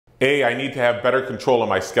I need to have better control of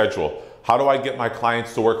my schedule. How do I get my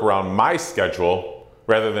clients to work around my schedule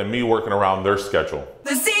rather than me working around their schedule?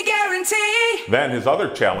 The Z Guarantee. Then his other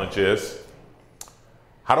challenge is,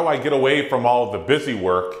 how do I get away from all of the busy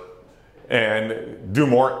work and do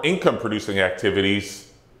more income producing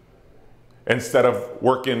activities instead of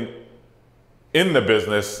working in the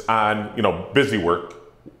business on, busy work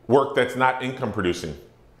that's not income producing,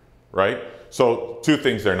 right? So two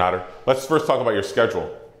things there, Nader. Let's first talk about your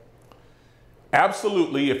schedule.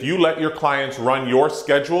 Absolutely, if you let your clients run your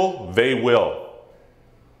schedule, they will.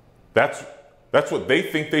 That's what they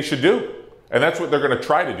think they should do. And that's what they're going to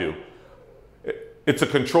try to do. It's a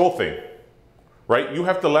control thing, right? You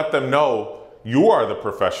have to let them know you are the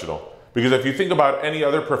professional. Because if you think about any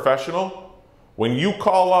other professional, when you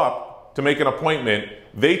call up to make an appointment,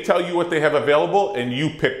 they tell you what they have available and you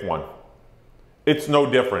pick one. It's no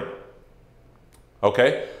different.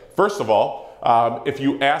 Okay? First of all, if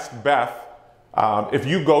you ask Beth, if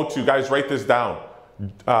you go to, guys, write this down,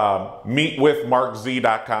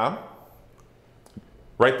 meetwithmarkz.com.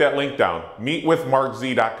 Write that link down,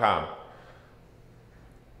 meetwithmarkz.com.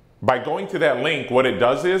 By going to that link, what it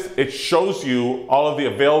does is it shows you all of the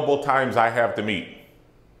available times I have to meet.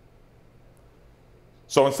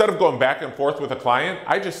 So instead of going back and forth with a client,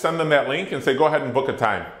 I just send them that link and say, go ahead and book a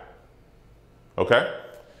time. Okay?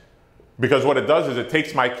 Because what it does is it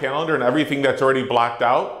takes my calendar and everything that's already blocked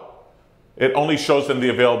out, it only shows them the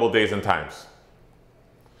available days and times.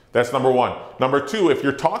 That's number one. Number two, if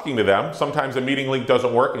you're talking to them, sometimes a meeting link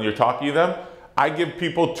doesn't work and you're talking to them, I give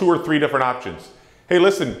people 2 or 3 different options. Hey,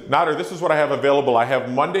 listen, Nader, this is what I have available. I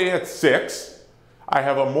have Monday at 6, I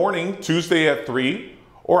have a morning, Tuesday at 3,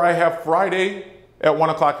 or I have Friday at 1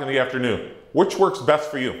 o'clock in the afternoon. Which works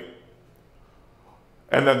best for you?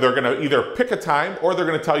 And then they're gonna either pick a time or they're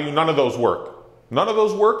gonna tell you none of those work. None of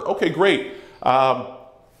those work? Okay, great. I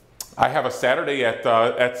have a Saturday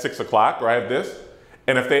at 6 o'clock, or I have this.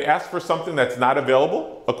 And if they ask for something that's not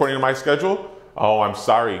available, according to my schedule, oh, I'm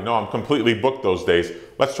sorry, no, I'm completely booked those days.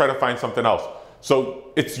 Let's try to find something else.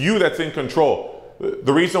 So it's you that's in control.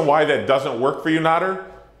 The reason why that doesn't work for you, Nader,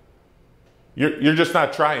 you're just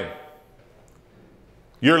not trying.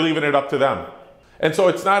 You're leaving it up to them. And so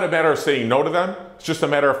it's not a matter of saying no to them, it's just a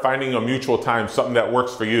matter of finding a mutual time, something that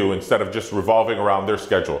works for you instead of just revolving around their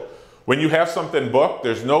schedule. When you have something booked,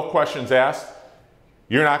 there's no questions asked.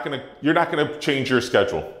 You're not gonna change your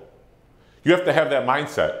schedule. You have to have that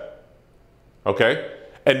mindset, okay?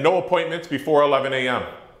 And no appointments before 11 a.m.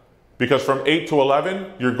 Because from 8 to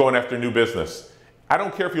 11, you're going after new business. I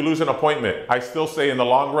don't care if you lose an appointment. I still say in the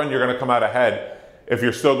long run, you're gonna come out ahead if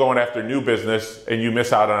you're still going after new business and you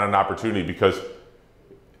miss out on an opportunity, because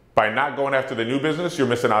by not going after the new business, you're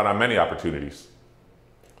missing out on many opportunities.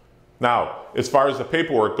 Now, as far as the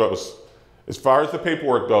paperwork goes,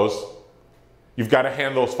 you've got to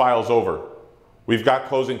hand those files over. We've got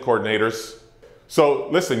closing coordinators. So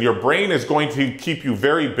listen, your brain is going to keep you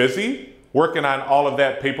very busy working on all of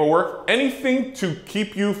that paperwork. Anything to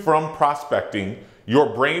keep you from prospecting,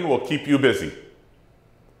 your brain will keep you busy.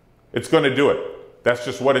 It's going to do it. That's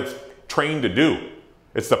just what it's trained to do.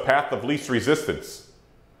 It's the path of least resistance.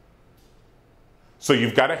 So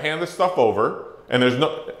you've got to hand this stuff over, and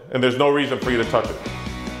there's no reason for you to touch it.